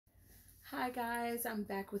Hi guys, I'm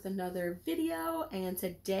back with another video, and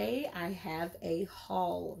today I have a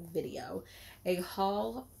haul video. A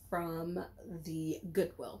haul from the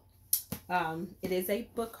Goodwill. It is a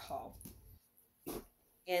book haul.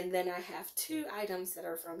 And then I have two items that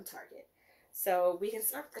are from Target. So we can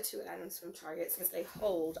start with the two items from Target since they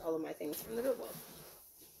hold all of my things from the Goodwill.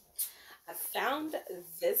 I found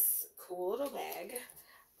this cool little bag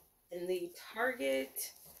in the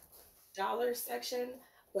Target dollar section,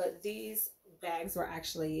 but these bags were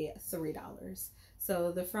actually $3.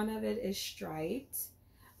 So the front of it is striped,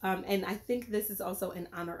 and I think this is also in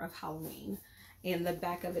honor of Halloween, and the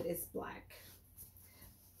back of it is black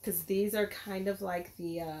because these are kind of like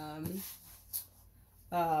the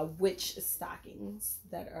witch stockings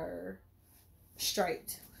that are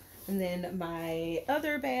striped. And then my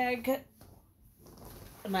other bag,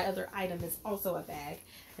 my other item is also a bag,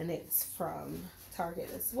 and it's from Target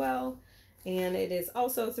as well. And it is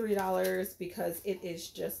also $3 because it is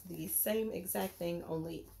just the same exact thing,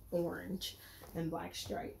 only orange and black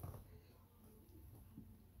stripe.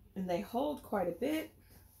 And they hold quite a bit.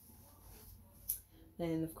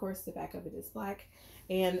 And of course the back of it is black.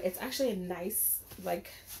 And it's actually a nice, like,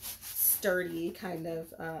 sturdy kind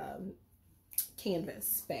of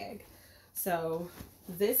canvas bag. So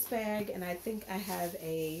this bag, and I think I have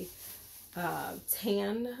a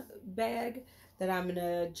tan bag that I'm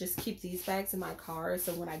gonna just keep these bags in my car,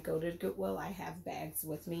 so when I go to Goodwill I have bags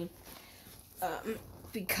with me,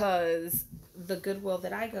 because the Goodwill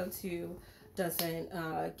that I go to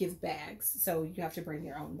doesn't give bags, so you have to bring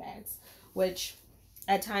your own bags, which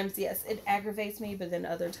at times, yes, it aggravates me, but then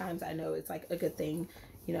other times I know it's like a good thing,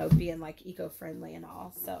 you know, being like eco-friendly and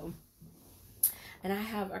all. So, and I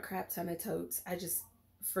have a crap ton of totes. I just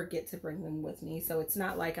forget to bring them with me, so it's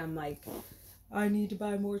not like I'm like, I need to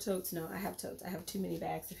buy more totes. No, I have totes. I have too many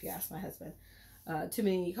bags, if you ask my husband. Too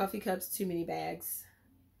many coffee cups, too many bags.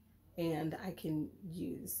 And I can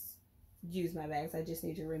use my bags. I just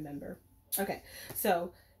need to remember. Okay,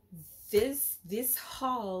 so this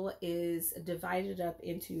haul is divided up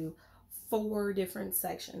into 4 different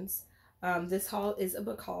sections. This haul is a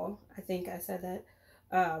book haul. I think I said that.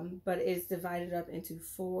 But it's divided up into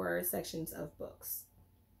 4 sections of books.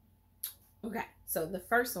 Okay, so the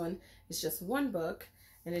first one is just one book,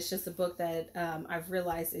 and it's just a book that I've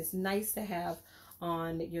realized is nice to have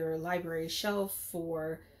on your library shelf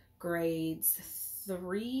for grades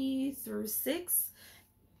 3 through 6.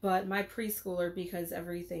 But my preschooler, because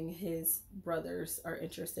everything his brothers are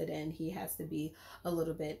interested in, he has to be a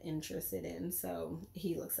little bit interested in, so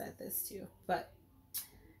he looks at this too. But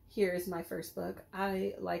here's my first book.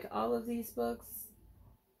 I like all of these books.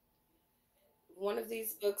 One of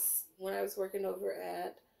these books, when I was working over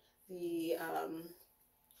at the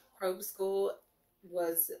probe school,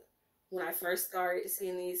 was when I first started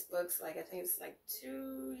seeing these books. Like, I think it's like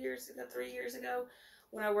 2 years ago, 3 years ago,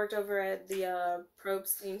 when I worked over at the probe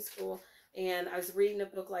STEAM school, and I was reading a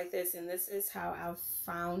book like this, and this is how I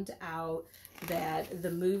found out that the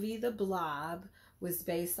movie The Blob was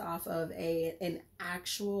based off of an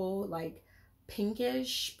actual, like,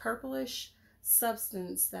 pinkish, purplish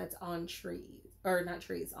substance that's on trees, or not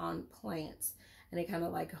trees, on plants, and it kind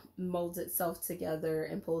of like molds itself together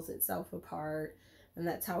and pulls itself apart, and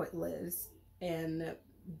that's how it lives. And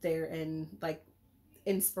therein, like,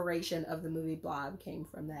 inspiration of the movie Blob came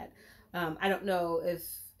from that. I don't know if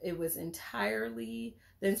it was entirely,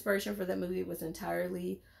 the inspiration for that movie was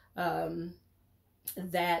entirely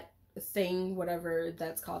that thing, whatever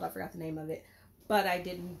that's called, I forgot the name of it, but I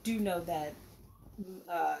do know that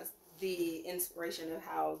the inspiration of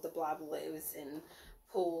how the blob lives and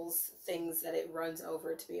pulls things that it runs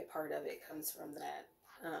over to be a part of it comes from that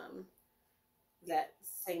that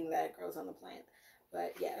thing that grows on the plant.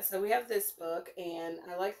 But yeah, so we have this book, and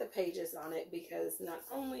I like the pages on it because not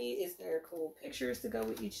only is there cool pictures to go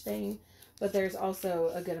with each thing, but there's also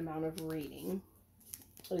a good amount of reading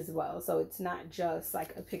as well. So it's not just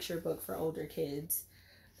like a picture book for older kids.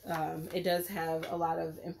 It does have a lot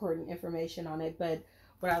of important information on it, but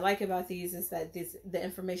what I like about these is that the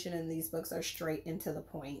information in these books are straight and to the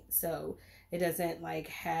point. So it doesn't like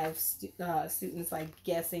have students like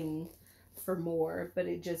guessing for more, but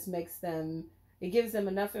it just makes them, it gives them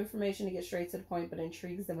enough information to get straight to the point, but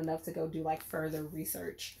intrigues them enough to go do like further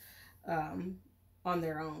research on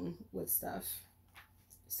their own with stuff.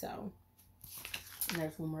 So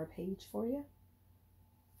there's one more page for you.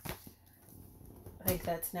 I think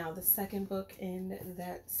that's now the second book in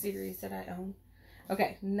that series that I own.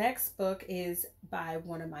 Okay, next book is by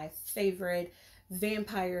one of my favorite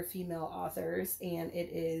vampire female authors, and it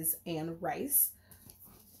is Anne Rice.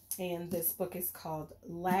 And this book is called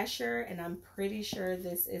Lasher, and I'm pretty sure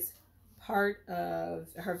this is part of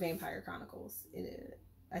her Vampire Chronicles.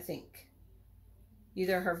 I think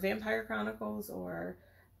either her Vampire Chronicles or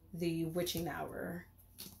the Witching Hour.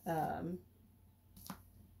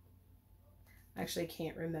 Actually,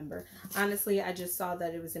 can't remember. Honestly, I just saw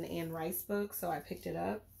that it was an Anne Rice book, so I picked it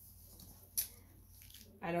up.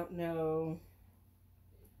 I don't know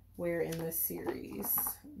where in the series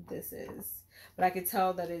this is, but I could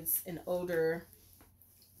tell that it's an older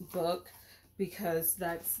book because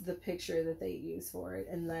that's the picture that they use for it,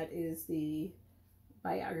 and that is the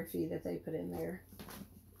biography that they put in there.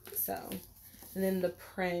 So, and then the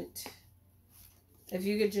print, if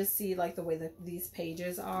you could just see like the way that these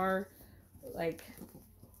pages are, like,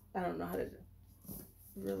 I don't know how to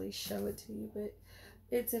really show it to you, but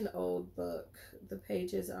it's an old book. The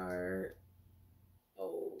pages are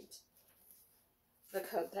old. That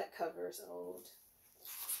cover's old.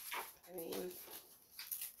 I mean,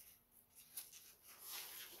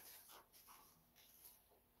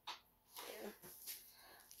 yeah.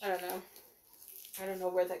 I don't know. I don't know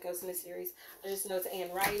where that goes in the series. I just know it's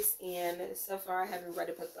Anne Rice, and so far I haven't read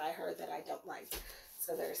a book by her that I don't like.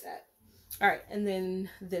 So there's that. All right, and then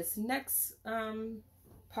this next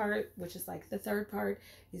part, which is like the third part,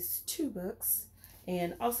 is 2 books,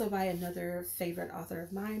 and also by another favorite author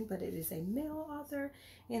of mine, but it is a male author,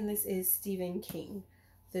 and this is Stephen King.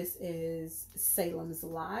 This is Salem's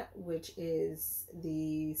Lot, which is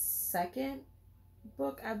the second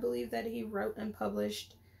book, I believe, that he wrote and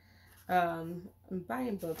published. I'm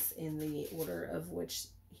buying books in the order of which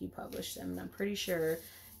he published them, and I'm pretty sure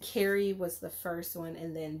Carrie was the first one,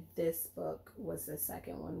 and then this book was the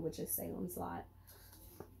second one, which is Salem's Lot.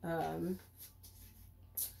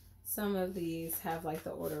 Some of these have like the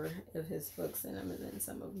order of his books in them, and then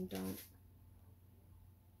some of them don't.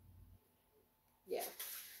 Yeah.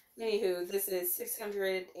 Anywho, this is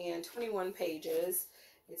 621 pages.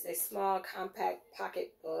 It's a small, compact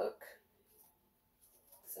pocket book.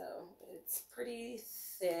 So it's pretty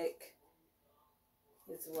thick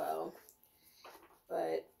as well.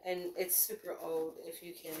 And it's super old, if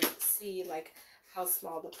you can see like how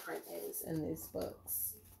small the print is in these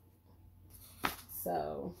books.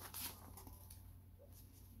 So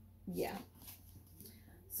yeah,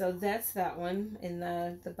 so that's that one, and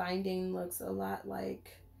the binding looks a lot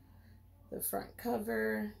like the front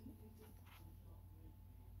cover.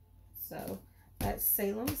 So that's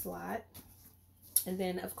Salem's Lot. And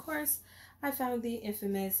then of course I found the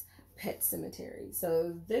infamous Pet Cemetery.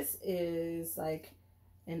 So this is like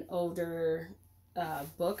an older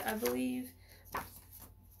book, I believe,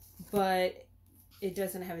 but it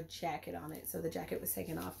doesn't have a jacket on it, so the jacket was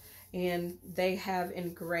taken off, and they have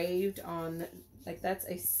engraved on, like, that's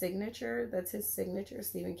a signature, that's his signature,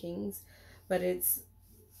 Stephen King's, but it's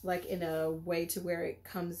like in a way to where it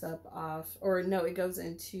comes up off, or no, it goes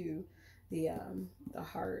into the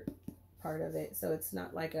heart part of it, so it's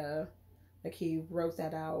not like he wrote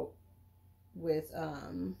that out with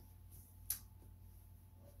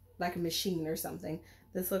like a machine or something.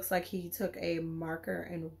 This looks like he took a marker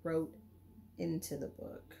and wrote into the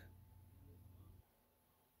book,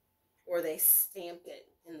 or they stamped it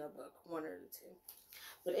in the book, one or the two.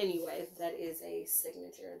 But anyway, that is a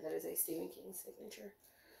signature. That is a Stephen King signature.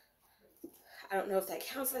 I don't know if that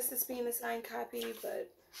counts as this being a signed copy,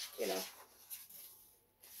 but you know.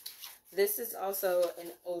 This is also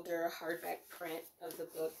an older hardback print of the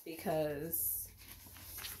book, because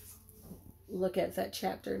look at that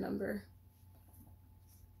chapter number.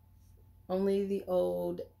 Only the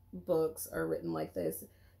old books are written like this.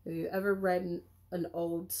 If you ever read an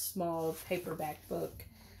old small paperback book,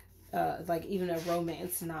 like even a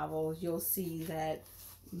romance novel, you'll see that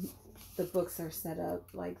the books are set up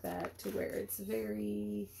like that, to where it's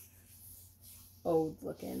very old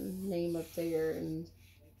looking. Name up there and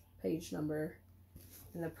page number,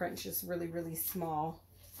 and the print's just really, really small.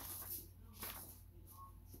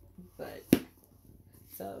 But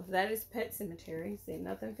so that is Pet Cemetery. Say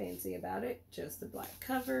nothing fancy about it, just the black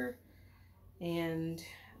cover and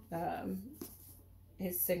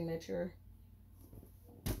his signature.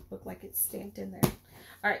 Look like it's stamped in there.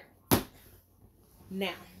 All right,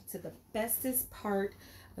 now to the bestest part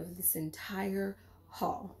of this entire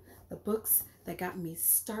haul, the books that got me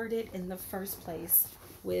started in the first place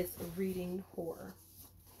with reading horror.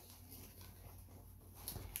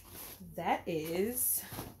 That is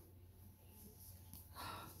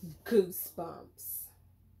Goosebumps.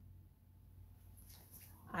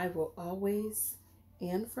 I will always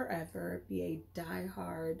and forever be a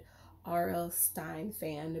diehard R.L. Stine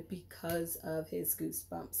fan because of his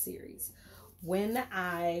Goosebumps series. When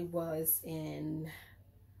I was in,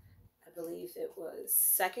 I I believe it was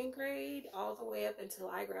second grade, all the way up until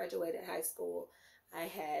I graduated high school. I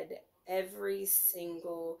had every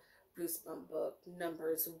single Goosebump book,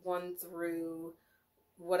 numbers 1 through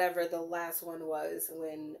whatever the last one was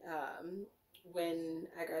when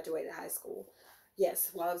I graduated high school.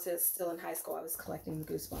 Yes, while I was still in high school, I was collecting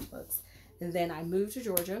the Goosebump books. And then I moved to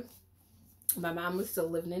Georgia. My mom was still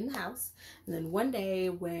living in the house. And then one day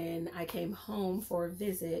when I came home for a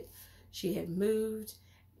visit, she had moved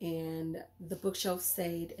and the bookshelf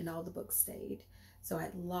stayed and all the books stayed. So I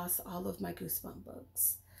lost all of my Goosebump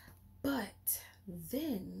books. But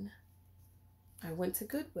then I went to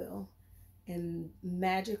Goodwill and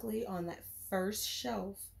magically on that first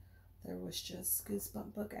shelf, there was just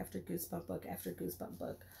Goosebump book after Goosebump book after Goosebump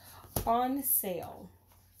book on sale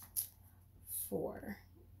for,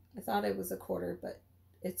 I thought it was a quarter, but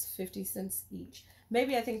it's 50 cents each.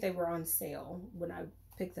 Maybe I think they were on sale when I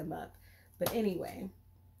picked them up. But anyway,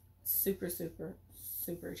 super, super,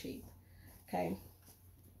 super cheap. Okay.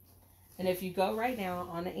 And if you go right now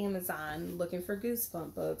on Amazon looking for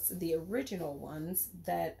Goosebump books, the original ones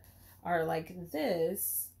that are like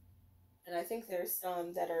this, and I think there's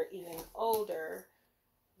some that are even older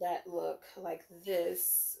that look like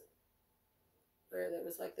this, where there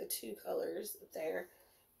was like the two colors there.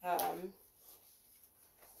 I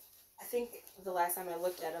think the last time I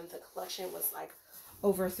looked at them, the collection was like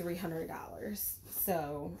over $300.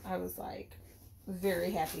 So I was like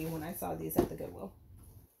very happy when I saw these at the Goodwill.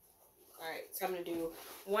 All right, so I'm going to do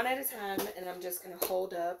one at a time, and I'm just going to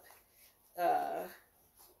hold up the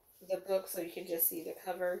book so you can just see the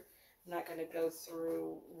cover. I'm not going to go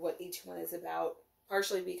through what each one is about,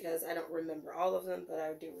 partially because I don't remember all of them, but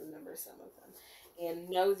I do remember some of them. And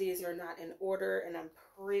no, these are not in order, and I'm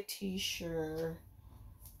pretty sure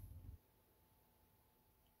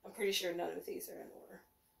none of these are in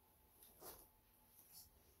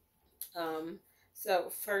order.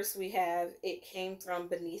 So first we have It Came From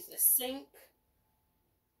Beneath the Sink.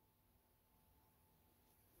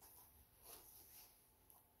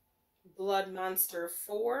 Blood Monster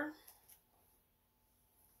 4.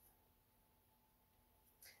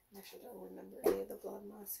 I actually don't remember any of the Blood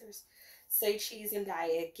Monsters. Say Cheese and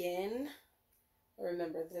Die Again. I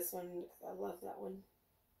remember this one because I love that one.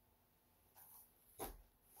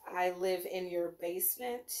 I Live in Your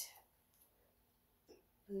Basement.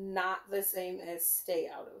 Not the same as Stay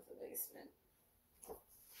Out of the Basement.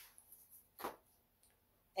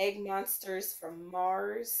 Egg Monsters from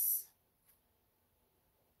Mars.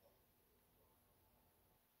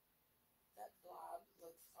 That blob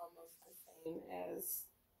looks almost the same as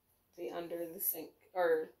the Under the Sink,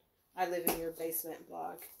 or I Live in Your Basement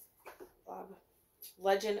blob.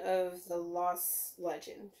 Legend of the Lost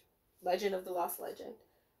Legend. Legend of the Lost Legend.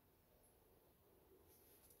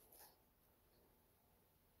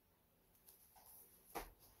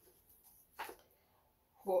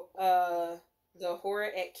 The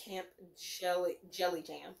Horror at Camp Jelly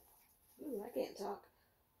Jam. Ooh, I can't talk.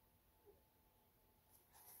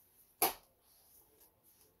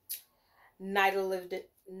 Night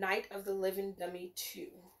of the Living Dummy 2.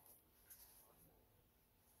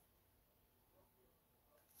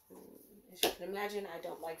 As you can imagine, I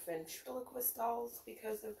don't like ventriloquist dolls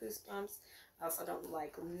because of Goosebumps. I also don't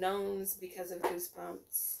like gnomes because of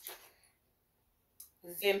Goosebumps.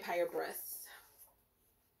 Vampire Breath.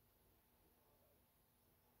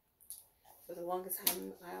 For the longest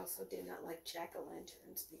time, I also did not like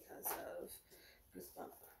jack-o'-lanterns because of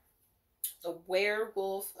Goosebumps. The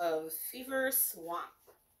Werewolf of Fever Swamp.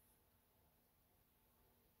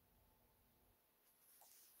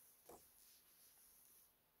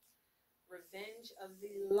 Revenge of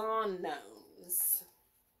the Lawn Gnomes.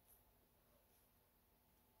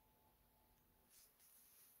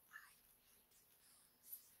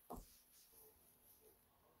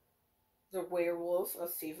 The Werewolf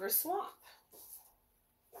of Fever Swamp.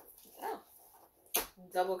 Oh,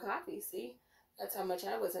 double copy, see? That's how much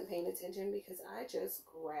I wasn't paying attention because I just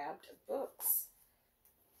grabbed books.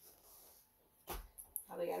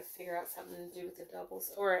 Probably got to figure out something to do with the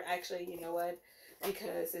doubles. Or actually, you know what?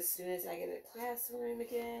 Because as soon as I get a classroom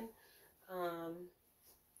again,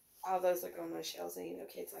 all those look on my shelves, and you know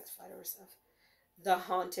kids like to fight over stuff. The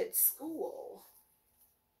Haunted School.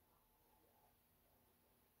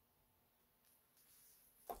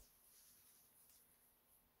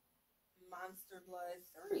 Monster Blood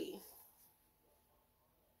 3.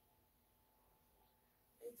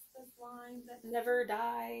 It's the slime that never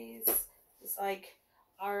dies. It's like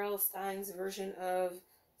R.L. Stein's version of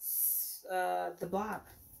The Blob.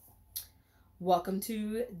 Welcome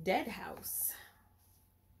to Dead House.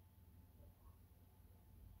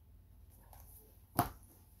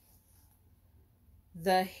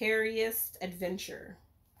 The Hairiest Adventure.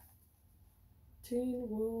 Teen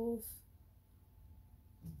Wolf.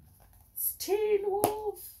 It's Teen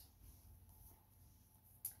Wolf.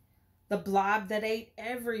 The Blob That Ate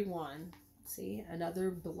Everyone. See,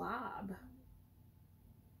 another blob.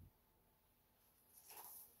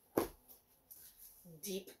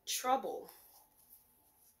 Deep Trouble.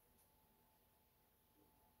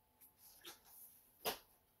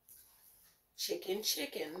 Chicken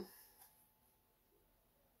Chicken.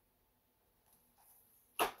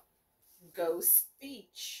 Ghost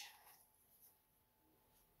Beach.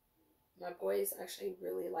 My boys actually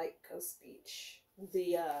really like Ghost Beach.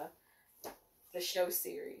 The show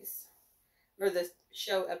series. Or the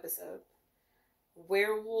show episode.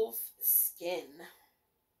 Werewolf Skin.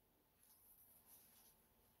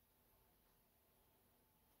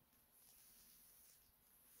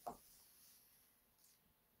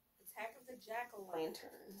 Attack of the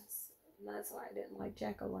Jack-O-Lanterns. That's why I didn't like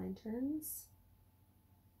Jack-O-Lanterns.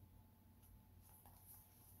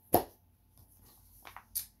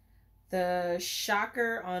 The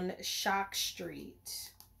Shocker on Shock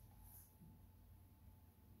Street.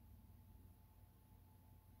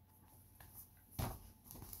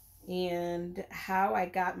 And How I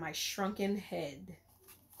Got My Shrunken Head.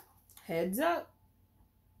 Heads up.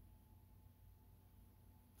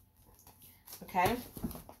 Okay.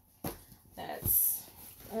 That's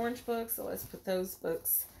orange books, so let's put those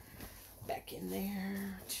books back in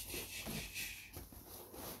there.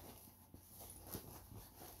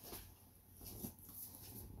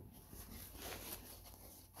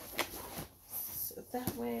 So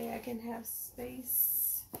that way I can have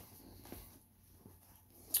space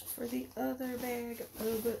for the other bag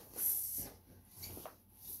of books.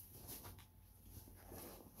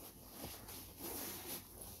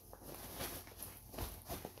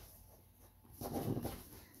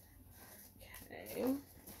 Okay.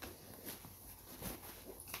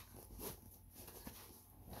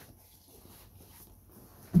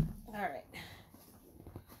 All right.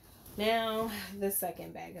 Now the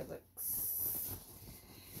second bag of books.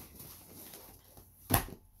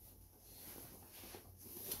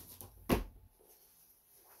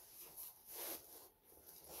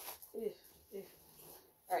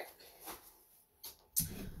 All right. Let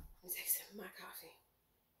me take some of my coffee.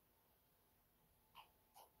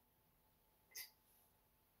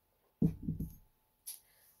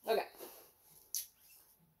 Okay.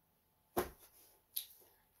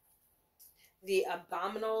 The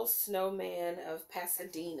Abominable Snowman of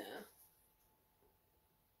Pasadena.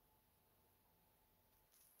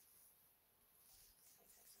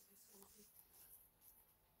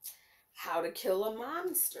 How to Kill a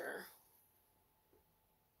Monster.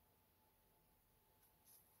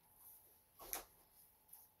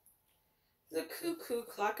 The Cuckoo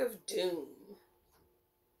Clock of Doom.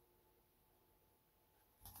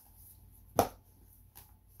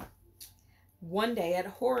 One Day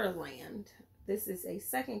at Horrorland. This is a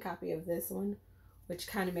second copy of this one, which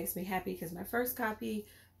kind of makes me happy because my first copy,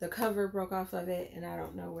 the cover broke off of it, and I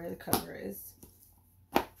don't know where the cover is.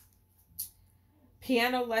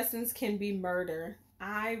 Piano Lessons Can Be Murder.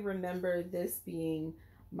 I remember this being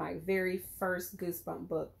my very first Goosebump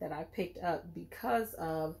book that I picked up because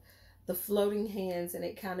of the floating hands, and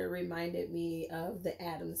it kind of reminded me of the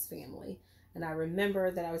Addams Family. And I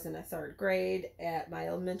remember that I was in the 3rd grade at my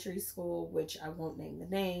elementary school, which I won't name the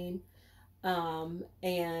name.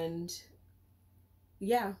 And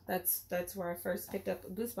yeah, that's where I first picked up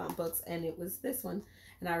Goosebump books, and it was this one.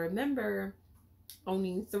 And I remember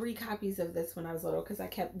owning 3 copies of this when I was little because I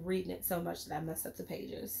kept reading it so much that I messed up the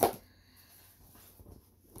pages.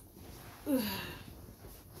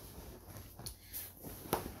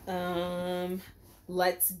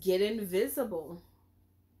 Let's Get Invisible.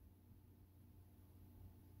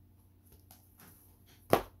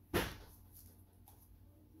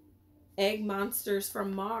 Egg Monsters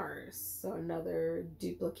from Mars. So another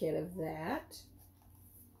duplicate of that.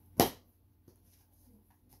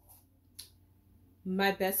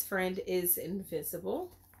 My Best Friend is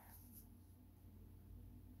Invisible.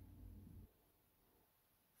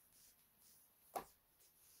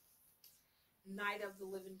 Night of the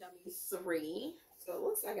Living Dummy 3. So it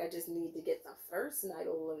looks like I just need to get the first Night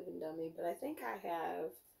of the Living Dummy, but I think I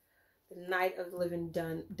have the Night of the Living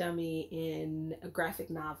Dummy in a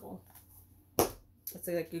graphic novel. It's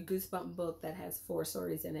like a Goosebump book that has 4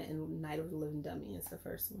 stories in it, and Night of the Living Dummy is the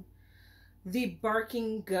first one. The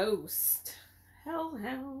Barking Ghost.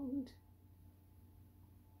 Hellhound.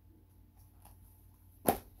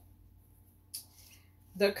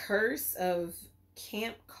 The Curse of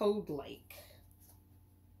Camp Cold Lake.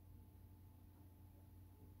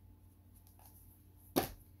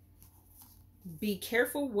 Be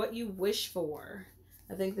careful what you wish for.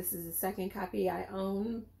 I think this is the second copy I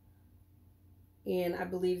own. And I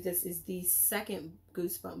believe this is the second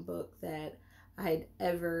Goosebump book that I had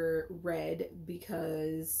ever read,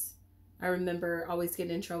 because I remember always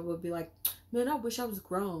getting in trouble, would be like, man, I wish I was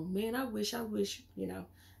grown. Man, I wish, you know.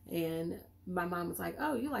 And my mom was like,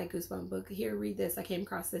 oh, you like Goosebump book? Here, read this. I came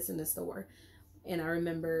across this in the store. And I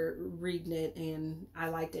remember reading it and I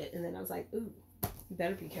liked it. And then I was like, ooh, you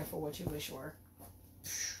better be careful what you wish for.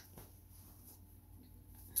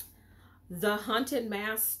 The Haunted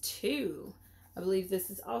Mass 2. I believe this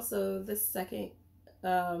is also the second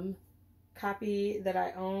copy that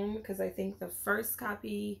I own, because I think the first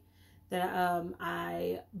copy that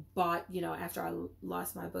I bought, you know, after I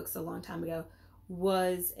lost my books a long time ago,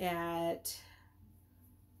 was at,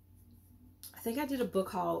 I think I did a book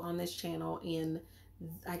haul on this channel, and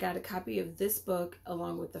I got a copy of this book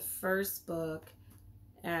along with the first book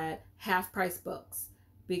at Half Price Books,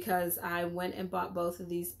 because I went and bought both of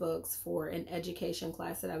these books for an education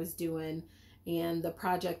class that I was doing. And the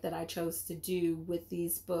project that I chose to do with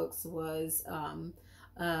these books was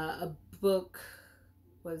a book,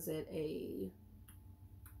 was it a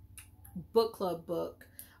book club book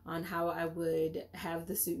on how I would have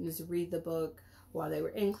the students read the book while they were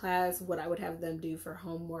in class, what I would have them do for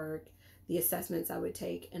homework, the assessments I would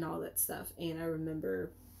take, and all that stuff. And I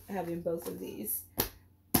remember having both of these.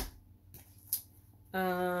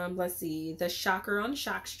 Let's see, The Shocker on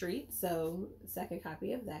Shock Street, so second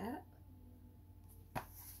copy of that.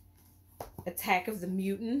 Attack of the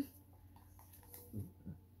Mutant.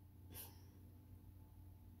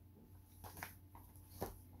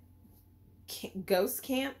 Ghost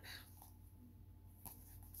Camp.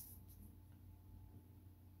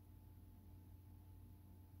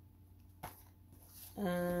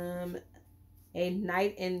 A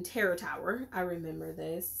Night in Terror Tower. I remember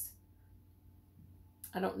this.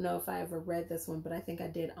 I don't know if I ever read this one, but I think I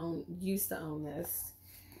did used to own this.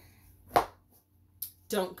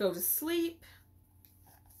 Don't Go to Sleep.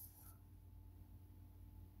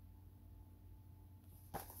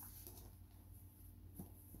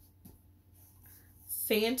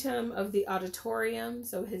 Phantom of the Auditorium,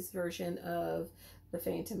 so his version of the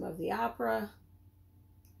Phantom of the Opera.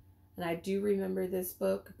 And I do remember this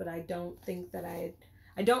book, but I don't think that I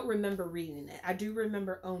don't remember reading it. I do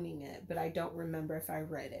remember owning it, but I don't remember if I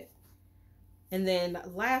read it. And then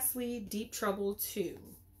lastly, Deep Trouble 2.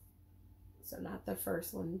 So not the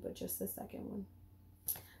first one, but just the second one.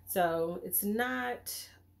 So it's not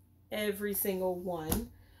every single one,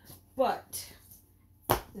 but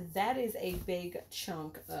that is a big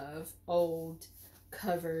chunk of old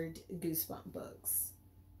covered Goosebump books.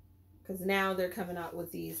 Because now they're coming out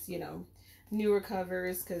with these, you know, newer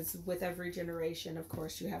covers, because with every generation, of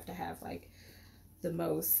course, you have to have like the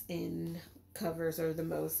most in covers or the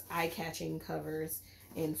most eye-catching covers.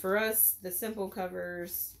 And for us, the simple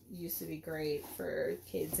covers used to be great. For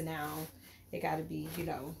kids now, it got to be, you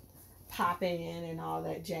know, popping and all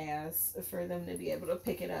that jazz for them to be able to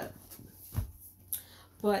pick it up.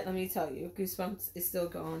 But let me tell you, Goosebumps is still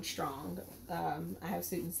going strong. I have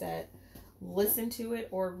students that listen to it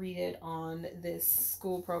or read it on this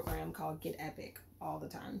school program called Get Epic all the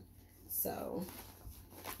time. So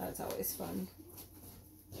that's always fun.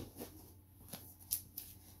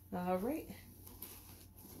 All right.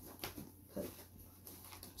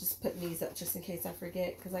 Just putting these up just in case I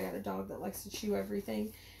forget, because I got a dog that likes to chew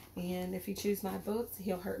everything. And if he chews my books,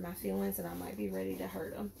 he'll hurt my feelings, and I might be ready to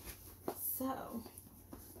hurt him. So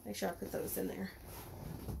make sure I put those in there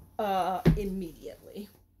immediately.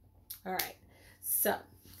 All right, so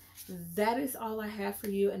that is all I have for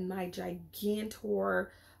you in my Gigantor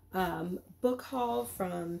book haul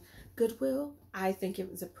from Goodwill. I think it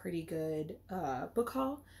was a pretty good book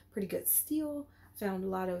haul, pretty good steal. Found a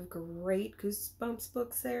lot of great Goosebumps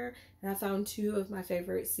books there, and I found 2 of my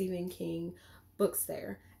favorite Stephen King books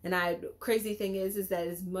there. And crazy thing is that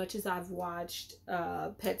as much as I've watched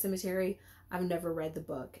Pet Sematary, I've never read the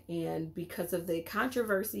book. And because of the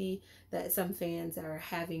controversy that some fans are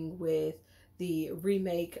having with the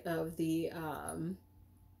remake of the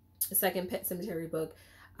second Pet Sematary book,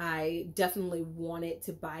 I definitely wanted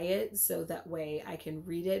to buy it so that way I can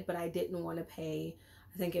read it, but I didn't want to pay.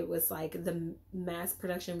 I think it was like the mass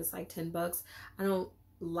production was like $10. I don't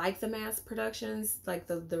like the mass productions, like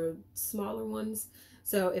the smaller ones.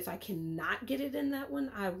 So if I cannot get it in that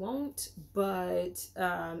one, I won't. But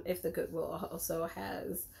if the Goodwill also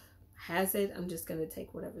has it, I'm just gonna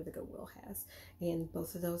take whatever the Goodwill has. And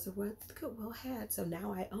both of those are what the Goodwill had. So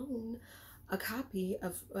now I own a copy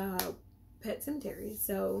of Pet Sematary.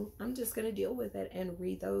 So I'm just gonna deal with it and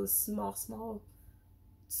read those small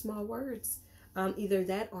words. Either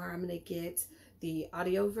that or I'm going to get the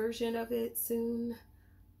audio version of it soon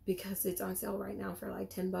because it's on sale right now for like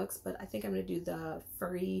 $10. But I think I'm going to do the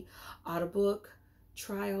free audiobook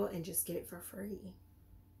trial and just get it for free.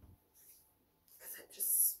 Because it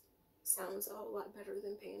just sounds a whole lot better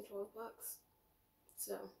than paying $12.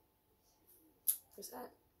 So, there's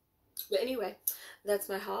that. But anyway, that's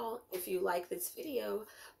my haul. If you like this video,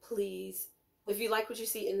 please, if you like what you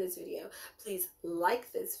see in this video, please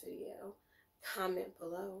like this video, comment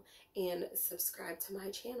below, and subscribe to my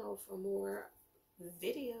channel for more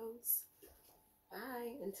videos.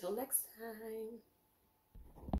 Bye. Until next time.